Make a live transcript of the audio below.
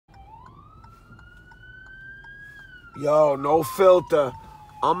Yo, no filter.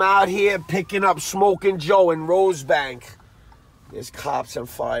 I'm out here picking up Smoking Joe in Rosebank. There's cops and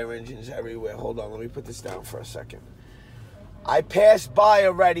fire engines everywhere. Hold on, let me put this down for a second. I passed by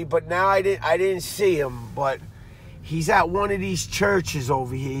already, but now I didn't see him. But he's at one of these churches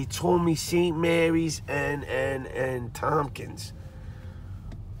over here. He told me St. Mary's and Tompkins.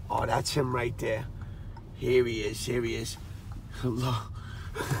 Oh, that's him right there. Here he is. Here he is. Look,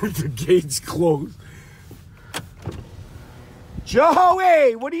 the gate's closed.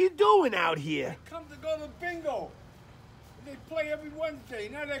 Joey, what are you doing out here? I come to go to bingo. They play every Wednesday.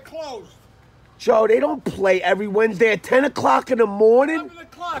 Now they're closed. Joe, they don't play every Wednesday at 10 o'clock in the morning. 11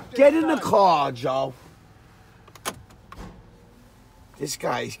 o'clock. Get in the car, Joe. This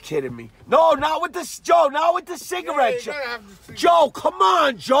guy's kidding me. No, not with this, Joe. Not with the cigarette, Yeah, you Joe. gotta have the cigarette. Joe, come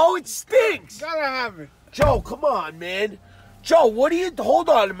on, Joe. It stinks. Gotta have it. Joe, come on, man. Joe, what are you... Hold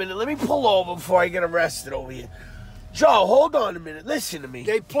on a minute. Let me pull over before I get arrested over here. Joe, hold on a minute. Listen to me.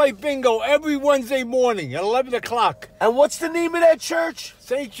 They play bingo every Wednesday morning at 11 o'clock. And what's the name of that church?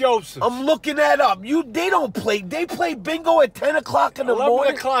 St. Joseph's. I'm looking that up. They don't play. They play bingo at 10 o'clock in the 11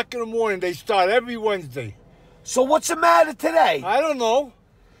 morning. o'clock in the morning. They start every Wednesday. So what's the matter today? I don't know.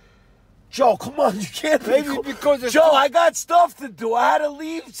 Joe, come on, you can't be... Maybe because it's... Joe, I got stuff to do. I had to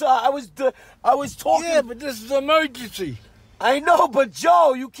leave, so I was talking... Yeah, but this is an emergency. I know, but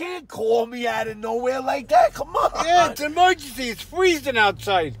Joe, you can't call me out of nowhere like that. Come on. Yeah, it's an emergency. It's freezing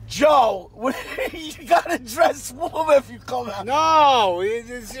outside. Joe, you gotta dress warm if you come out. No.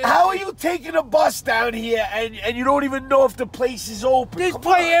 How are you taking a bus down here and you don't even know if the place is open? They Come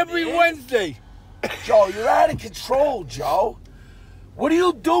play on, every man. Wednesday. Joe, you're out of control, Joe. What are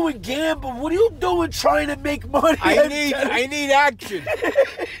you doing, gambling? What are you doing trying to make money? I need action.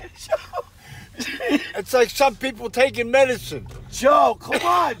 Joe. It's like some people taking medicine. Joe, come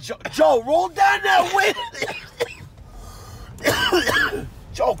on, Joe, roll down that window.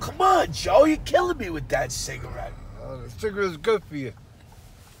 Joe, come on, Joe, you're killing me with that cigarette. The cigarette's good for you.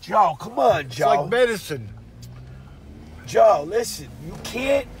 Joe, come on, Joe. It's like medicine. Joe, listen, you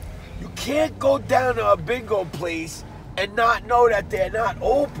can't go down to a bingo place and not know that they're not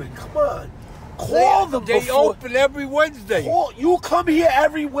open. Come on. Call them They before. open every Wednesday. You come here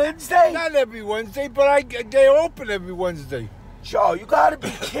every Wednesday? Not every Wednesday, but they open every Wednesday. Joe, you gotta be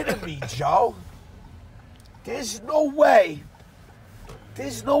kidding me, Joe. There's no way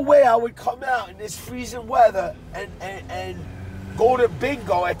I would come out in this freezing weather and go to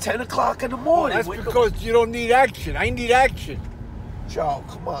bingo at 10 o'clock in the morning. That's because you don't need action. I need action. Joe,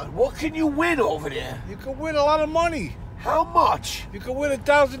 come on. What can you win over there? You can win a lot of money. How much? You can win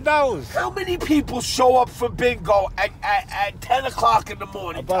 $1,000. How many people show up for bingo at 10 o'clock in the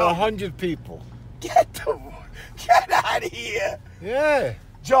morning? About 100 people. Get out of here. Yeah.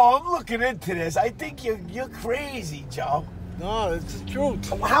 Joe, I'm looking into this. I think you're crazy, Joe. No, it's the truth.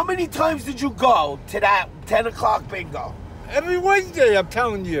 How many times did you go to that 10 o'clock bingo? Every Wednesday, I'm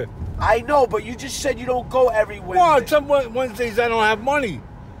telling you. I know, but you just said you don't go every Wednesday. Well, some Wednesdays I don't have money.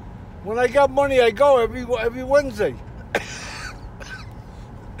 When I got money, I go every Wednesday.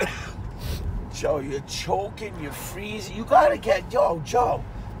 Joe, you're choking, you're freezing. You gotta Joe,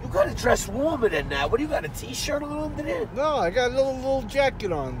 you gotta dress warmer than that. What do you got, a t-shirt on under there? No, I got a little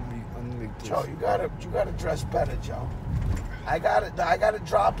jacket on underneath this. Joe, you gotta dress better, Joe. I gotta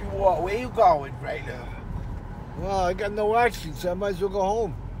drop you off. Where you going right now? Well, I got no action, so I might as well go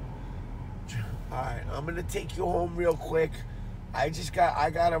home. Alright, I'm gonna take you home real quick. I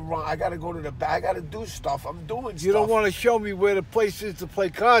gotta run. I gotta go to the back. I gotta do stuff. I'm doing stuff. You don't want to show me where the place is to play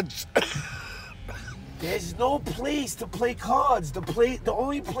cards. There's no place to play cards. The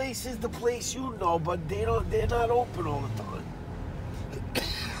only place is the place you know, but they're not open all the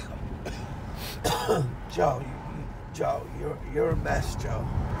time. Joe, you're a mess, Joe.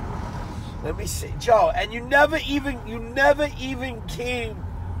 Let me see, Joe. And you never even came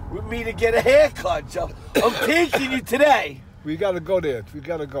with me to get a haircut, Joe. I'm taking you today. We gotta go there. We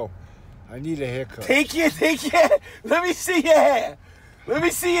gotta go. I need a haircut. Take your. Let me see your hair. Let me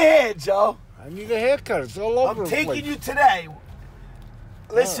see your hair, Joe. I need a haircut. It's all over the place. I'm taking you today.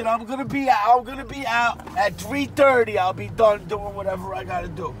 Listen, I'm gonna be out at 3:30. I'll be done doing whatever I gotta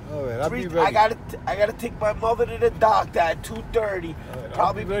do. All right, I'll be ready. I gotta take my mother to the doctor at 2:30. Right,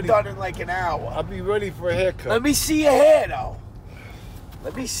 Probably be done in like an hour. I'll be ready for a haircut. Let me see your hair, though.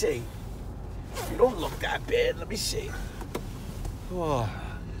 Let me see. You don't look that bad. Let me see. Oh.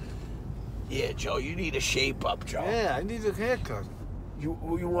 Yeah, Joe, you need a shape up, Joe. Yeah, I need a haircut. You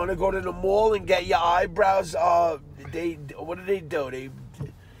want to go to the mall and get your eyebrows? What do?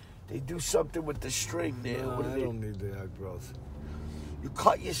 They do something with the string there. No, I don't need the eyebrows. You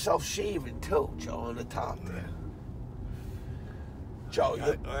cut yourself shaving too, Joe, on the top there. Joe,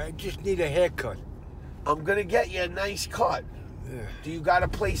 I just need a haircut. I'm gonna get you a nice cut. Yeah. Do you got a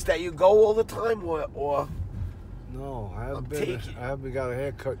place that you go all the time, or? No, I haven't taking- I haven't got a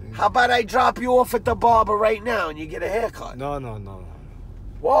haircut. How about I drop you off at the barber right now and you get a haircut? No.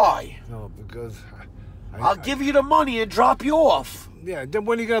 Why? No, because I'll give you the money and drop you off. Yeah, then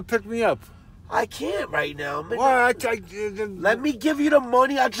when are you gonna pick me up? I can't right now, man. Why? Let me give you the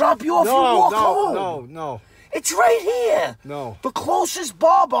money. I'll drop you off. You walk home. No. It's right here. No. The closest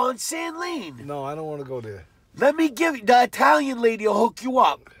barber on Sand Lane. No, I don't want to go there. Let me give you. The Italian lady will hook you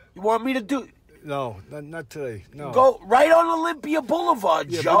up. You want me to do? No, not today. No. Go right on Olympia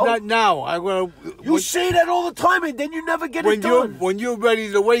Boulevard, Yeah, Joe. but not now. I'm gonna. You say that all the time, and then you never get it done. When you're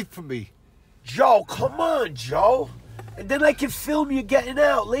ready to wait for me. Joe, come on, Joe. And then I can film you getting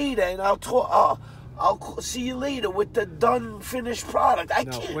out later, and I'll talk. I'll see you later with the done, finished product. I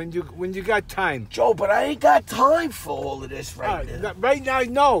No, can't. when you got time. Joe, but I ain't got time for all of this right now. Right now,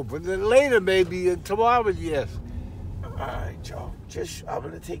 no. But then later, maybe tomorrow, yes. All right, Joe. I'm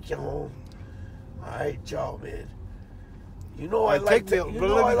gonna take you home. All right, Joe, man. You know I like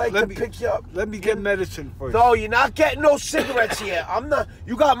to pick you up. Let me get medicine first. No, you're not getting no cigarettes here. I'm not.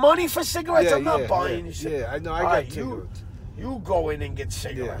 You got money for cigarettes? I'm not buying you cigarettes. Yeah, I know. I got cigarettes. You go in and get Yeah,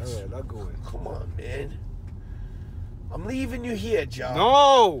 cigarettes. all right, I'll go in. Come on, man. I'm leaving you here, Joe.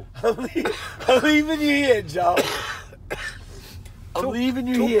 No. I'm leaving you here, Joe. I'm leaving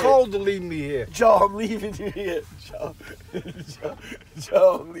you here. Too cold to leave me here. Joe, I'm leaving you here. Joe,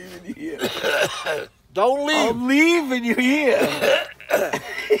 I'm leaving you here. Don't leave. I'm leaving you here.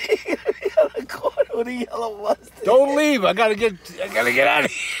 The corner with the yellow mustard. Don't leave. I gotta get out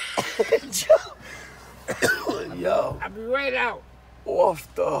of here. Joe. Yo. I'll be right out. Off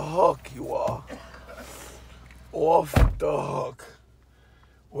the hook, you are. Off the hook.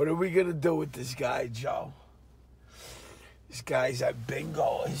 What are we gonna do with this guy, Joe? This guy's at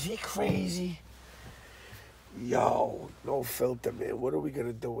bingo. Is he crazy? Yo, no filter, man. What are we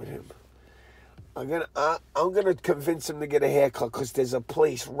gonna do with him? I'm gonna convince him to get a haircut because there's a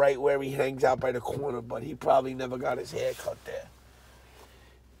place right where he hangs out by the corner, but he probably never got his hair cut there.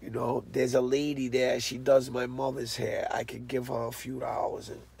 You know, there's a lady there. She does my mother's hair. I could give her a few dollars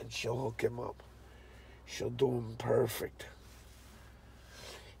and she'll hook him up. She'll do him perfect.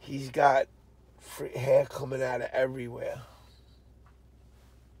 He's got hair coming out of everywhere.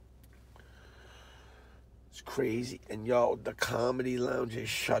 It's crazy. And yo, the Comedy Lounge is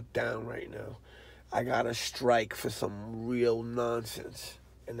shut down right now. I got a strike for some real nonsense.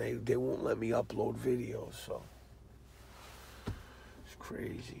 And they won't let me upload videos, so. It's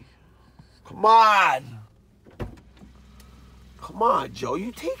crazy. Come on! Come on, Joe.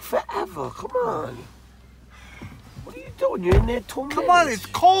 You take forever. Come on. What are you doing? You're in there 2 minutes. Come on, it's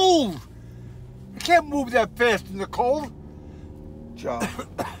cold. You can't move that fast in the cold. Joe.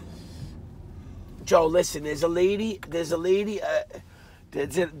 Joe, listen, there's an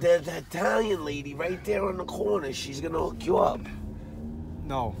Italian lady right there on the corner. She's gonna hook you up.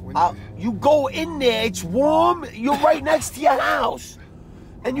 No. You go in there, it's warm, you're right next to your house.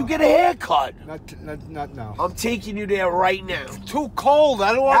 And you get a haircut. Not now. I'm taking you there right now. Too cold.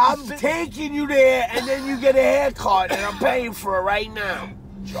 I don't want I'm taking you there, and then you get a haircut, and I'm paying for it right now.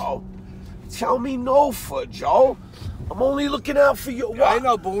 Joe, tell me no for Joe. I'm only looking out for you. What? I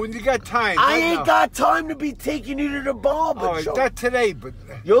know, but when you got time. I ain't got time to be taking you to the barber, All right, Joe. not today, but...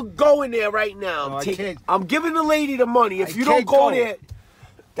 You're going there right now. No, I can't. I'm giving the lady the money. If you don't go there,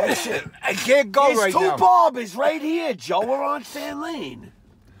 that's it. I can't go right now. There's 2 barbers right here, Joe. We're on Sand Lane.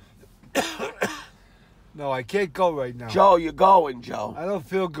 No, I can't go right now. Joe, you're going, Joe. I don't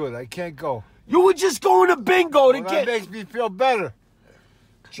feel good. I can't go. You were just going to bingo to Well, get... that makes me feel better.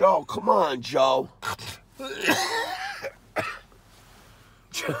 Joe, come on, Joe.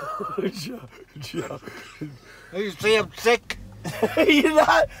 Joe. You say I'm sick? You're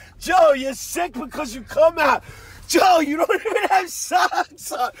not... Joe, you're sick because you come out. Joe, you don't even have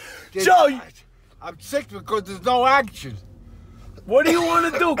socks on. Joe, I'm sick because there's no action. what do you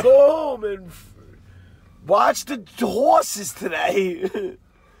want to do? Go home and watch the horses today.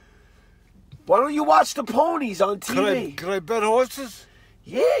 Why don't you watch the ponies on TV? Can I bet horses?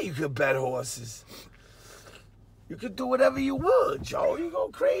 Yeah, you could bet horses. You could do whatever you want, Joe. You go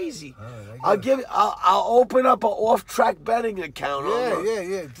crazy. Right, I'll open up an off-track betting account.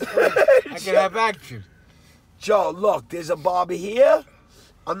 Yeah. I can have action. Joe, look, there's a barber here.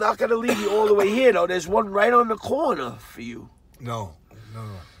 I'm not gonna leave you all the way here though. There's one right on the corner for you. No.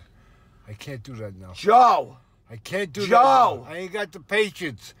 I can't do that now. Joe. I can't do that Joe. now. I ain't got the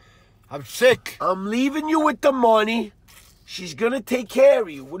patience. I'm sick. I'm leaving you with the money. She's gonna take care of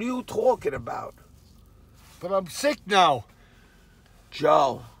you. What are you talking about? But I'm sick now.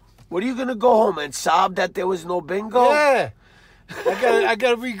 Joe, what are you gonna go home and sob that there was no bingo? Yeah. I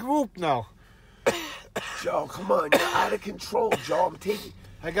gotta regroup now. Joe, come on, you're out of control, Joe.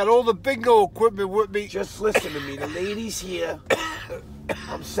 I got all the bingo equipment with me. Just listen to me. The lady's here.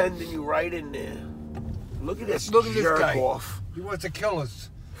 I'm sending you right in there. Look at this jerk guy. off. He wants to kill us.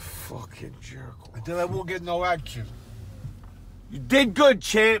 Fucking jerk off. And then I won't get no action. You did good,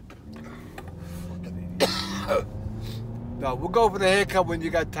 champ. No, we'll go for the haircut when you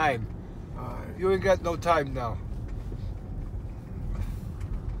got time. You ain't got no time now.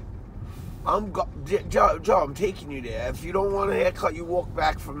 Joe, I'm taking you there. If you don't want a haircut, you walk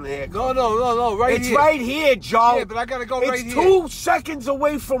back from the haircut. No, right it's here. It's right here, Joe. Yeah, but I gotta go right here. It's 2 seconds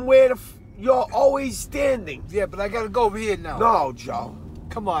away from where you're always standing. Yeah, but I gotta go over here now. No, Joe.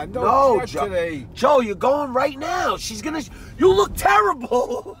 Come on, no, Joe. Today. Joe, you're going right now. She's gonna. You look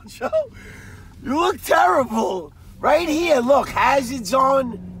terrible, Joe. You look terrible. Right here, look, hazards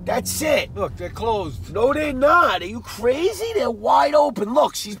on. That's it. Look, they're closed. No, they're not. Are you crazy? They're wide open.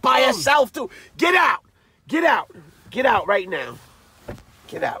 Look, she's by herself, too. Get out. Get out. Get out right now.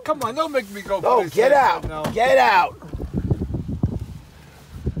 Get out. Come on, don't make me go. No, get out. Now. Get out.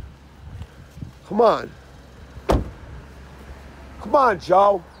 Come on. Come on,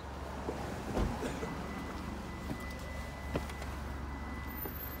 Joe.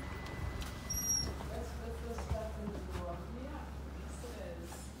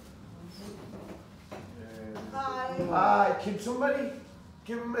 Hi, can somebody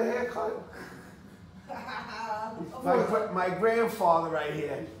give him a haircut? my grandfather right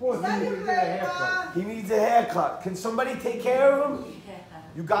here. He needs a haircut. Can somebody take care of him?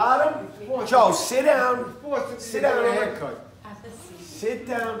 You got him? Joe, sit down. Sit down. Sit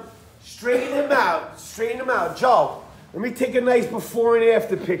down. Straighten him out. Straighten him out. Joe, let me take a nice before and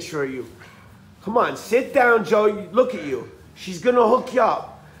after picture of you. Come on, sit down, Joe. Look at you. She's going to hook you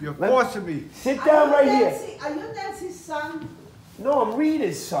up. You're forcing me. Sit down right here. Are you Nancy's son? No, I'm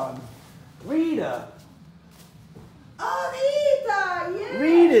Rita's son. Rita. Oh, Rita, yeah.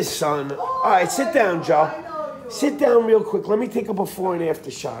 Rita's son. Oh, all right, sit down, Joe. I know you. Sit down real quick. Let me take a before and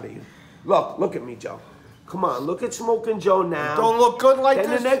after shot of you. Look at me, Joe. Come on, look at Smoking Joe now. Don't look good like this.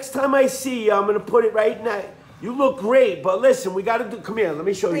 this. Then the next time I see you, I'm going to put it right now. You look great, but listen, we got to do, come here, let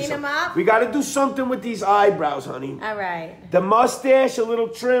me show you something. Up? We got to do something with these eyebrows, honey. All right. The mustache, a little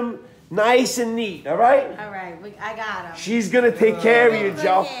trim, nice and neat, all right? All right, I got him. She's going to take care of you,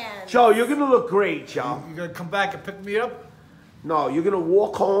 Joe. Joe, you're going to look great, Joe. You going to come back and pick me up? No, you're going to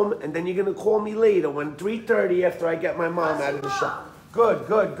walk home, and then you're going to call me later when 3:30 after I get my mom out of the shop. Good.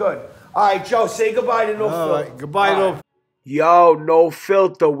 All right, Joe, say goodbye to No Filter. All right, goodbye, No. Yo, No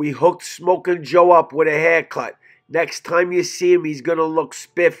Filter, we hooked Smoking Joe up with a haircut. Next time you see him, he's going to look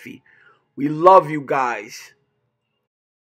spiffy. We love you guys.